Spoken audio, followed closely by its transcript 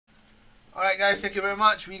Alright guys, thank you very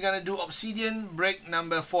much. We're gonna do Obsidian break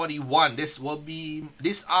number 41.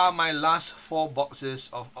 These are my last 4 boxes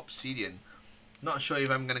of Obsidian. Not sure if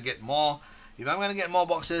I'm gonna get more. If I'm gonna get more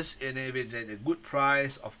boxes and if it's at a good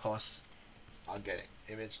price, of course I'll get it.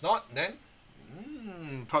 If it's not, then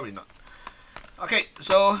probably not. Okay,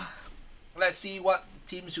 so let's see what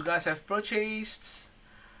teams you guys have purchased.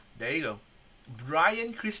 There you go.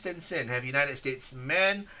 Brian Christensen have United States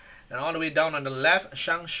men. And all the way down on the left,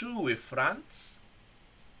 Shangshu with France.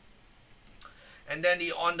 And then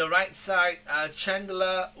on the right side,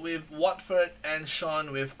 Chandler with Watford and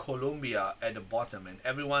Sean with Colombia at the bottom. And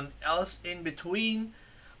everyone else in between.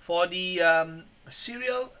 For the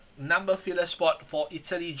serial number filler spot for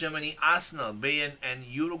Italy, Germany, Arsenal, Bayern and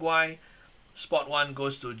Uruguay. Spot 1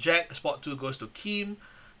 goes to Jack. Spot 2 goes to Kim.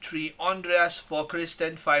 3 Andreas, 4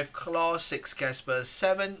 Kristen, 5 Klaus, 6 Casper,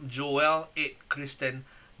 7 Joel, 8 Kristen,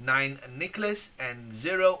 9 Nicholas, and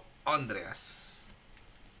 0 Andreas.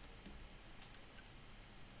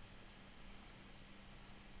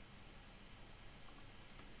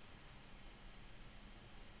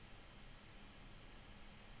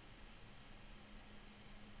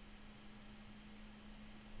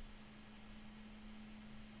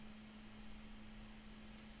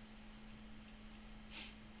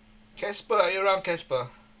 Casper, are you around, Casper?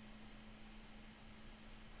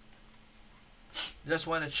 Just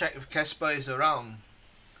want to check if Casper is around,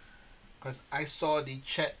 because I saw the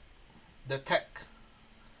chat, the tag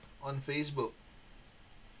on Facebook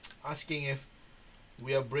asking if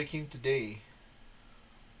we are breaking today.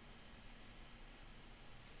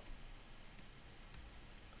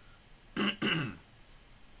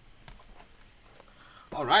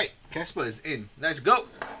 Alright, Casper is in. Let's go.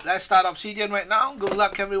 Let's start Obsidian right now. Good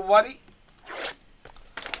luck, everybody.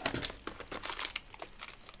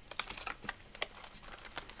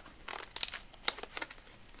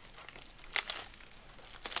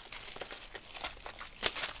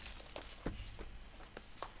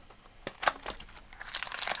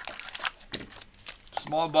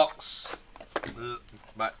 Small box,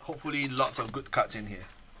 but hopefully lots of good cards in here.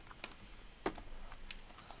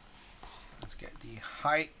 Let's get the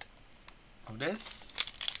height of this.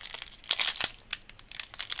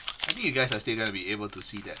 I think you guys are still going to be able to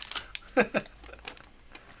see that.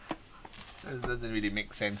 It doesn't really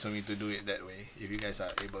make sense for me to do it that way if you guys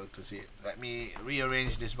are able to see it. Let me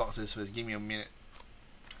rearrange these boxes first. Give me a minute.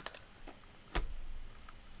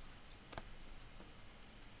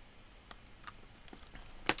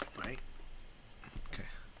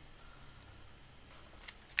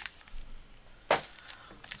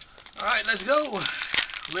 Alright, let's go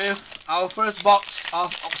with our first box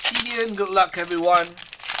of Obsidian. Good luck, everyone.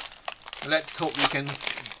 Let's hope we can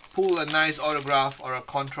pull a nice autograph or a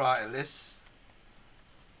contra at least.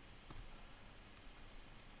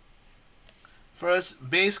 First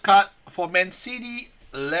base card for Man City,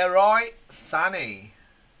 Leroy Sané.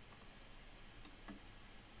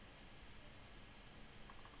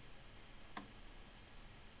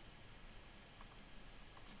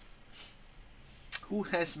 Who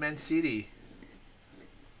has Man City?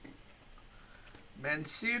 Man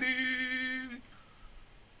City!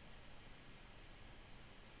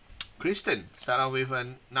 Kristen, start off with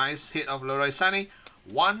a nice hit of Leroy Sané.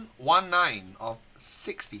 119 of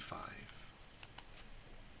 65.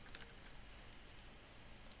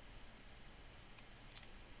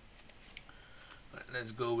 Right,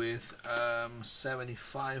 let's go with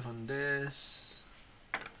 75 on this.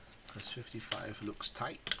 Because 55 looks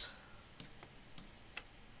tight.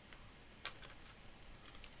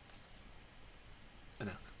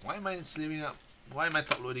 Why am I sleeving up? Why am I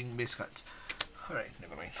top loading base cards? Alright,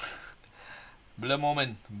 never mind. Blur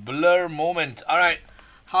moment. Blur moment. Alright.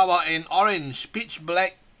 How about in orange? Pitch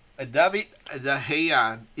black. David De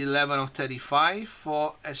Gea. 11 of 35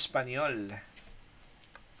 for Espanyol.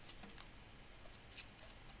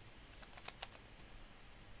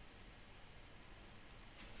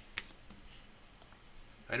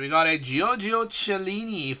 And we got a Giorgio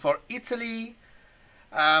Cellini for Italy.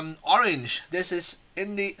 Orange. This is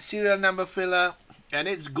in the serial number filler, and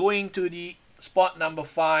it's going to the spot number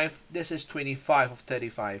 5. This is 25 of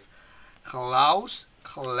 35. Klaus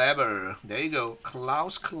Kleber. There you go.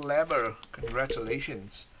 Klaus Kleber.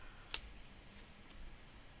 Congratulations.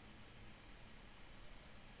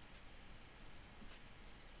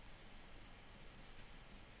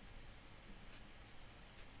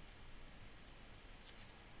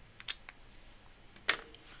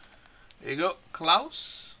 There you go,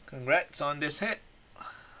 Klaus. Congrats on this hit.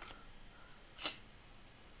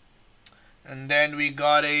 And then we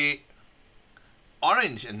got a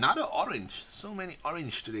Orange, another orange. So many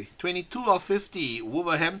orange today. 22 of 50.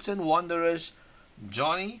 Wolverhampton Wanderers,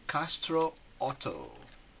 Johnny Castro Auto.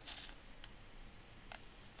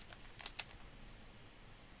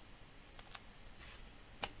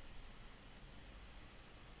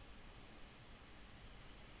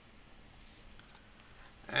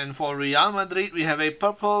 And for Real Madrid, we have a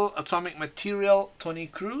purple atomic material Toni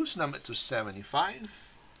Kroos, number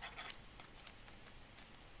 275.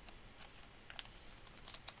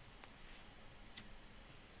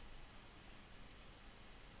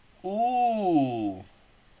 Ooh.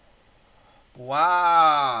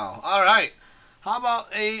 Wow. All right. How about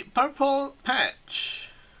a purple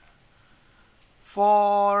patch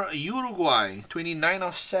for Uruguay, 29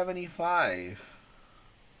 of 75.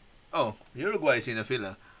 Oh, Uruguay is in the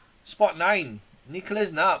filler. Spot 9,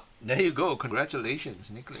 Nicholas Knapp. There you go.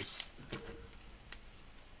 Congratulations, Nicholas.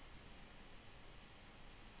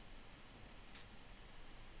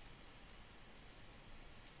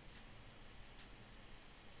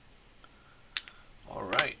 All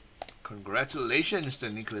right. Congratulations to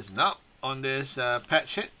Nicholas Knapp on this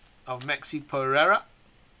patch hit of Maxi Pereira.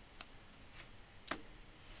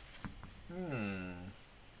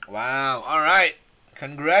 Wow. All right.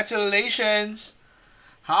 Congratulations.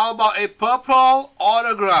 How about a purple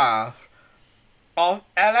autograph of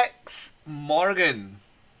Alex Morgan?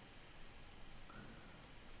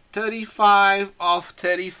 35 of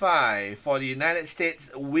 35 for the United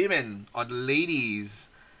States women or the ladies.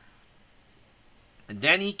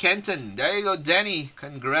 Danny Kenton. There you go, Danny.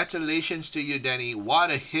 Congratulations to you, Danny.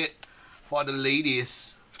 What a hit for the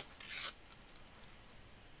ladies.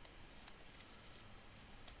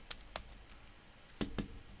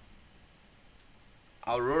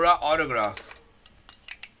 Aurora autograph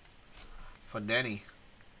for Danny.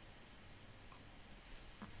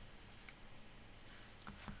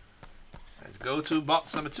 Let's go to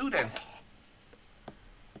box number 2 then.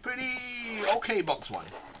 Pretty okay box 1.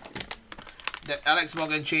 That Alex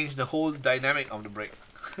Morgan changed the whole dynamic of the break.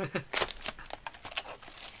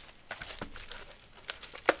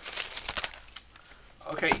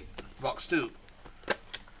 Okay, box 2.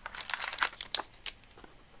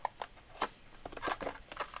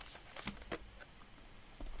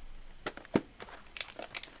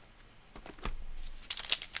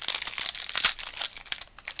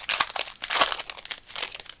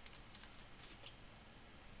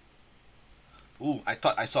 Ooh, I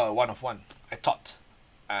thought I saw a 1 of 1. I thought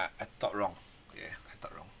wrong. Yeah, I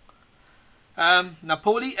thought wrong.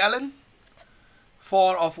 Napoli Allen,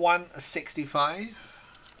 4 of 165.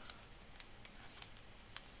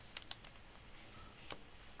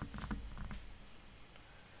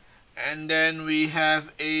 And then we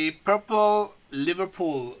have a purple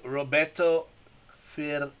Liverpool Roberto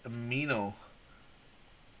Firmino.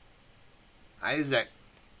 Isaac,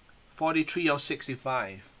 43 of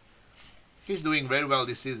 65. He's doing very well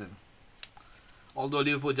this season. Although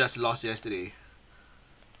Liverpool just lost yesterday.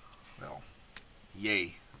 Well,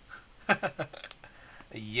 yay.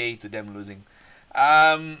 Yay to them losing.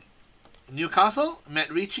 Newcastle,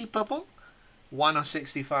 Matt Ritchie, purple. 1 of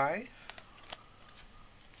 65.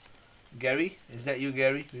 Gary, is that you,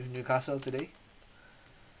 Gary, with Newcastle today?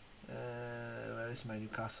 Where is my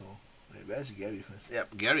Newcastle? Wait, where's Gary first?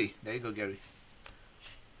 Yep, Gary. There you go, Gary.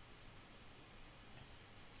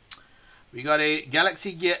 We got a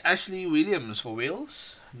Galaxy Gear Ashley Williams for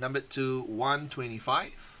Wales, numbered to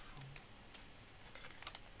 125.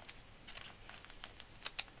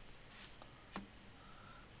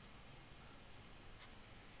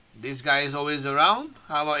 This guy is always around.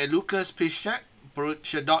 How about a Lucas Piszczek,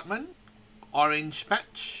 Borussia Dortmund, orange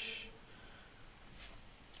patch,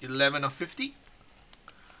 11 of 50.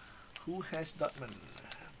 Who has Dortmund?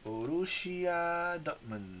 Borussia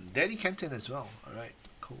Dortmund. Danny Kenton as well. All right.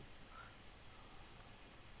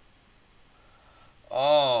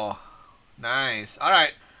 Oh, nice. All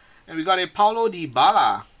right. And we got a Paulo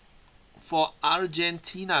Dybala for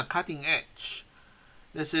Argentina, cutting edge.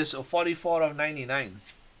 This is a 44 of 99.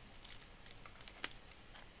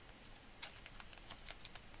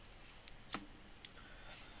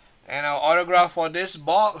 And our autograph for this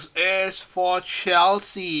box is for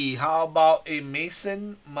Chelsea. How about a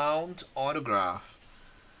Mason Mount autograph?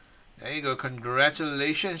 There you go.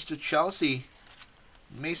 Congratulations to Chelsea.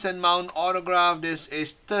 Mason Mount autograph. This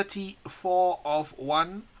is 34 of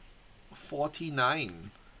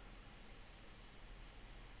 149.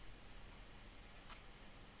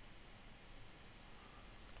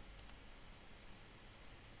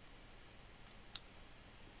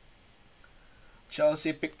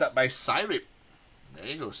 Chelsea picked up by Cyrip. There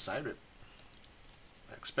you go, Cyrip.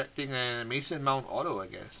 Expecting a Mason Mount auto, I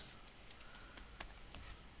guess.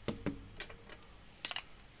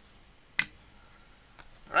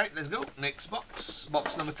 Alright, let's go. Next box.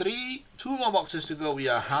 Box number 3. 2 more boxes to go. We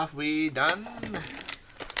are halfway done.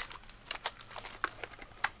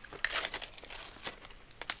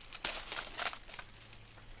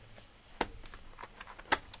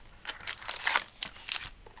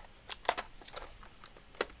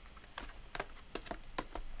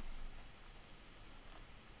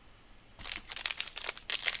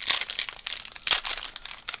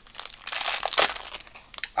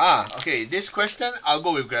 Okay, this question, I'll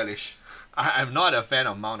go with Grealish. I'm not a fan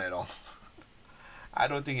of Mount at all. I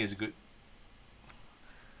don't think he's good.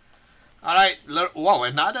 Alright, wow,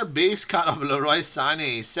 another base card of Leroy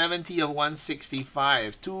Sané. 70 of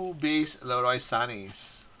 165. 2 base Leroy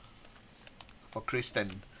Sanés for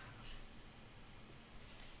Kristen.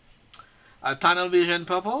 Tunnel Vision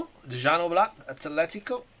Purple. Jano Black,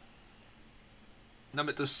 Atletico.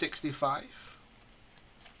 Number 265.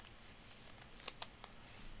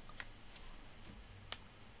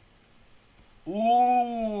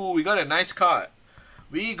 Ooh, we got a nice card.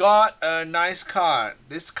 We got a nice card.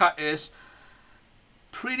 This card is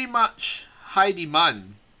pretty much high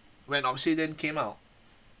demand when Obsidian came out.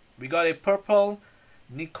 We got a purple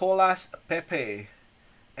Nicolas Pepe.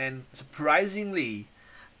 And surprisingly,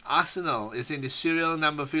 Arsenal is in the serial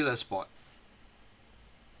number filler spot.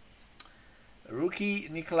 Rookie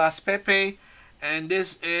Nicolas Pepe. And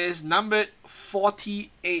this is numbered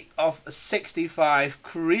 48 of 65.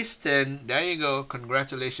 Kristen. There you go.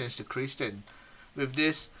 Congratulations to Kristen with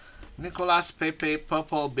this Nicolas Pepe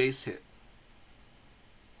purple base hit.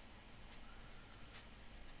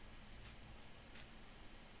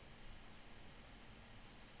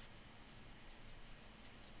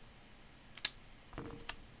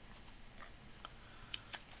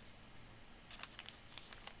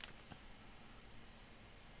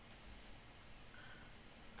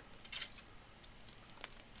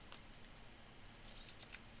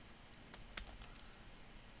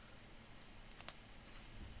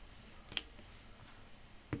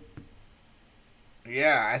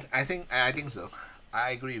 Yeah, I think so.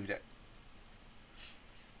 I agree with that.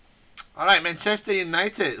 Alright, Manchester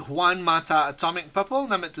United. Juan Mata Atomic Purple,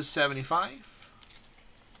 number 275.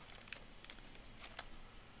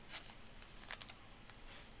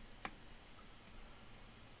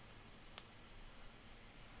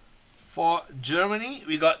 For Germany,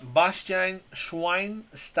 we got Bastian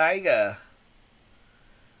Schweinsteiger.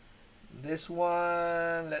 This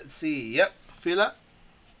one, let's see. Yep, filler.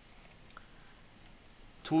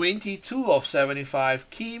 22 of 75.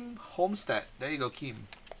 Kim Homestead. There you go, Kim.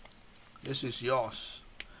 This is yours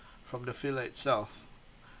from the filler itself.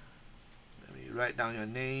 Let me write down your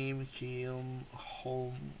name. Kim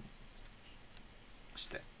Homestead.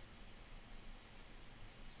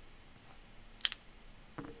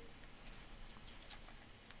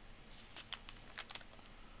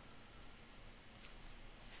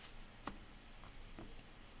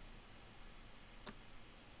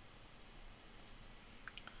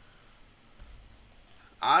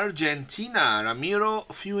 Argentina, Ramiro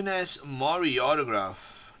Funes Mori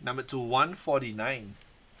autograph, number 149.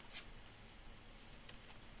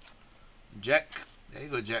 Jack, there you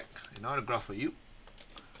go, Jack. An autograph for you.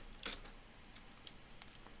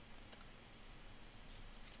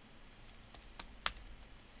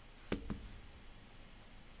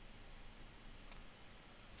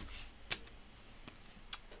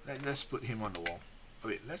 Let's put him on the wall. Oh,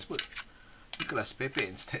 wait, let's put Nicolas Pepe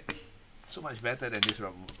instead. So much better than this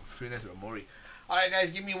Funes Mori. Alright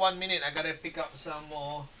guys, give me 1 minute. I gotta pick up some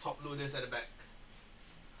more top loaders at the back.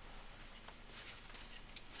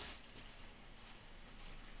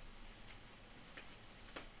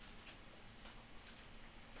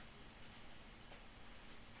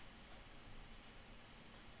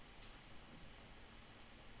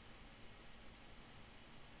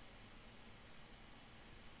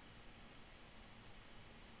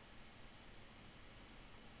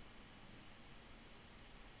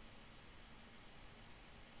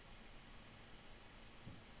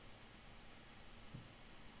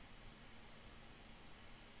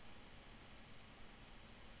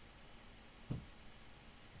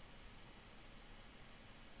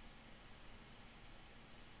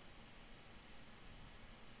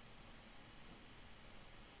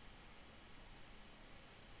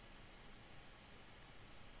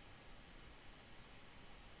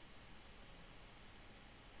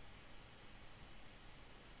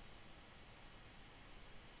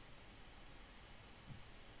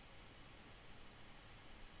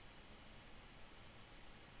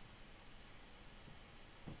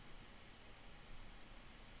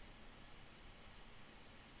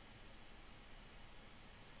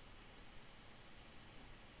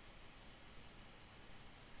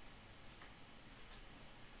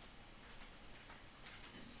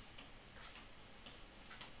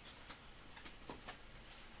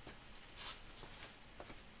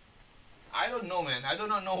 know, man. I do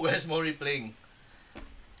not know where's Mori playing.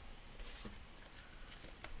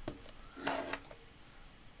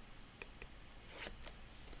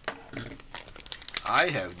 I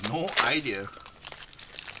have no idea.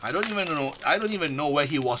 I don't even know where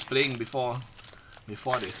he was playing before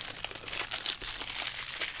this.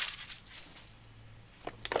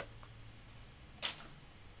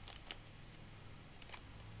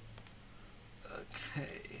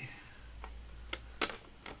 Okay.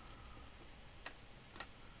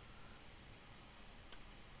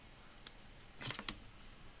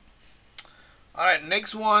 All right,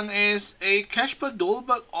 next one is a Kasper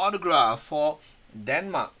Dolberg autograph for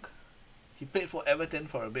Denmark. He played for Everton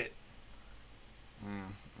for a bit.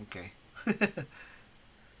 Okay.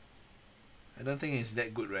 I don't think he's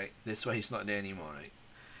that good, right? That's why he's not there anymore, right?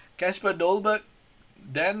 Kasper Dolberg,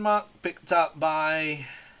 Denmark, picked up by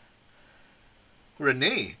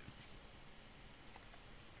Rene.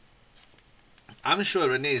 I'm sure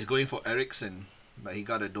Rene is going for Ericsson, but he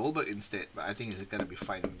got a Dolberg instead. But I think he's going to be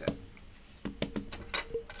fine with that.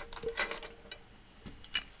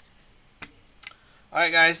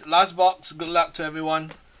 Alright guys, last box. Good luck to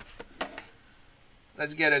everyone.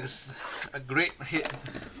 Let's get a great hit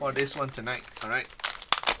for this one tonight. Alright.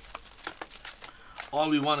 All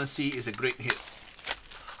we want to see is a great hit.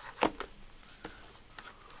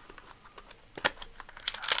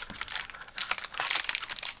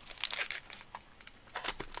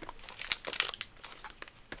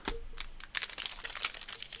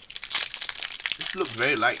 This looks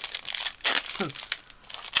very light.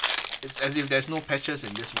 It's as if there's no patches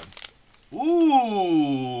in this one.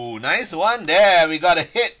 Ooh, nice one there. We got a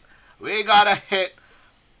hit. We got a hit.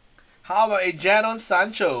 How about a Jadon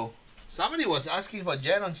Sancho? Somebody was asking for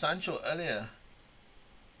Jadon Sancho earlier.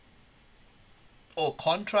 Oh,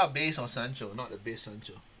 contra base on Sancho, not the base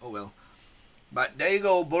Sancho. Oh well. But there you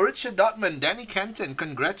go. Borussia Dortmund, Danny Canton.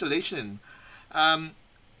 Congratulations. 8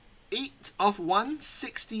 of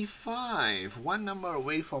 165. One number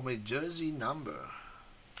away from a jersey number.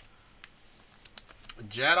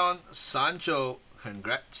 Jadon Sancho,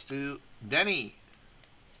 congrats to Danny.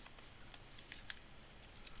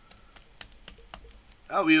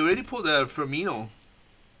 Oh, we already pulled the Firmino,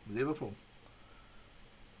 Liverpool.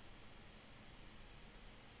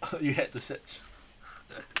 You had to search.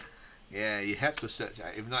 Yeah, you have to search.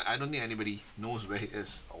 If not, I don't think anybody knows where he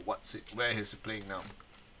is or where he's playing now.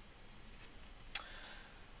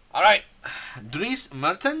 All right, Dries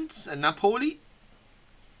Mertens, Napoli.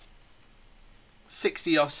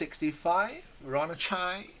 60 of 65.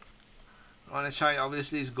 Ronachai. Ronachai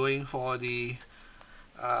obviously is going for the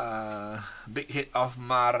big hit of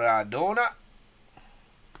Maradona.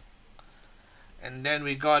 And then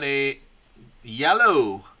we got a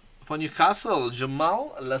yellow for Newcastle,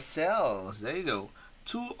 Jamal Lascelles. There you go.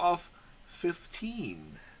 2 of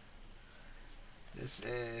 15. This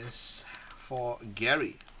is for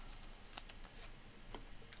Gary.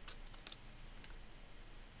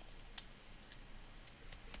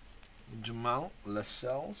 Jamal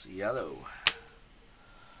Lascelles, yellow.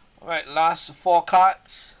 Alright, last 4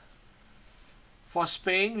 cards. For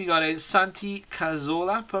Spain, we got a Santi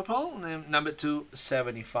Cazorla, purple, number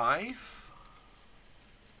 275.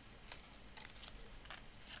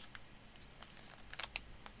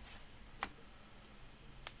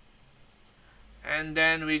 And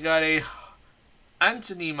then we got a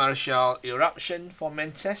Anthony Martial, Eruption for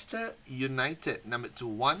Manchester United, number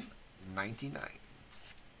 199.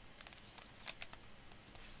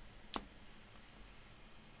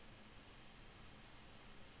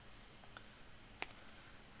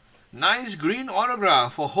 Nice green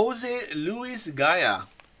autograph for Jose Luis Gaya.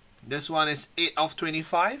 This one is 8 of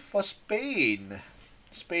 25 for Spain.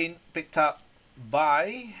 Spain picked up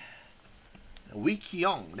by Wee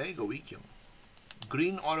Kiong. There you go, Wee Kiong.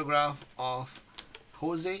 Green autograph of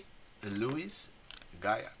Jose Luis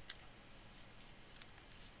Gaya.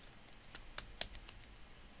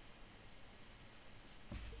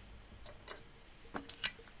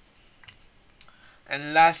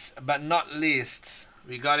 And last but not least,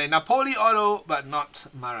 we got a Napoli auto, but not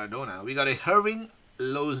Maradona. We got a Irving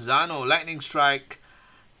Lozano Lightning Strike,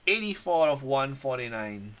 84 of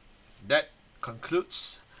 149. That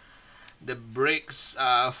concludes the breaks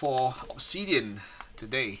for Obsidian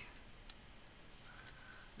today.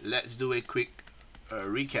 Let's do a quick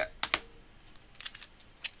recap.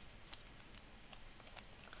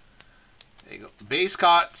 There you go. Base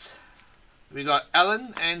cards. We got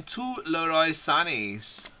Ellen and 2 Leroy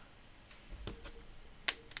Sané's.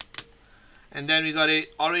 And then we got a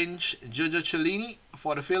orange Giorgio Cellini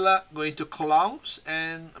for the filler, going to Klaus,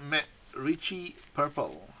 and Matt Ritchie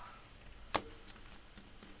purple.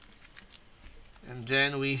 And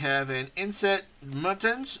then we have an insert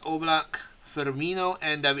Mertens, Oblak, Firmino,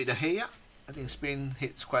 and David De Gea. I think Spain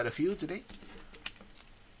hits quite a few today.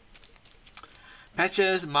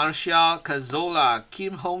 Patches, Martial, Cazorla,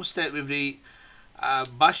 Kim Homestead with the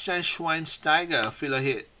Bastian Schweinsteiger filler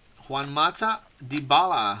hit. Juan Mata,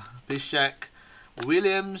 Dybala, Piszczek,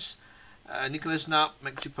 Williams, Nicholas Knapp,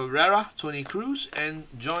 Maxi Pereira, Toni Kroos, and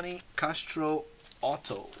Johnny Castro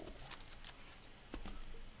auto.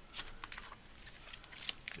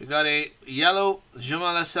 We got a yellow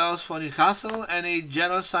Jamal Lascelles for Newcastle and a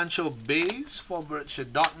Jadon Sancho base for Borussia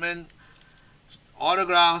Dortmund.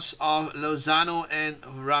 Autographs of Lozano and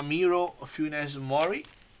Ramiro Funes Mori.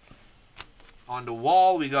 On the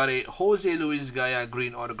wall, we got a Jose Luis Gaya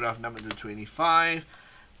green autograph number 225.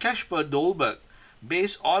 Kasper Dolberg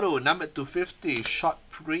base auto number 250 shot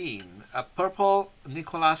green. A purple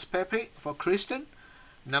Nicolas Pepe for Christian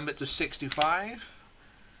number 265.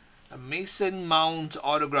 A Mason Mount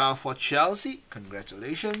autograph for Chelsea.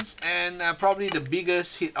 Congratulations. And probably the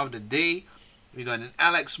biggest hit of the day, we got an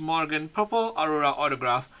Alex Morgan purple Aurora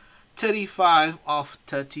autograph 35 of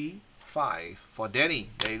 35 for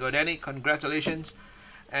Danny. There you go, Danny. Congratulations.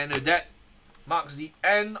 And that marks the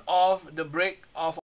end of the break of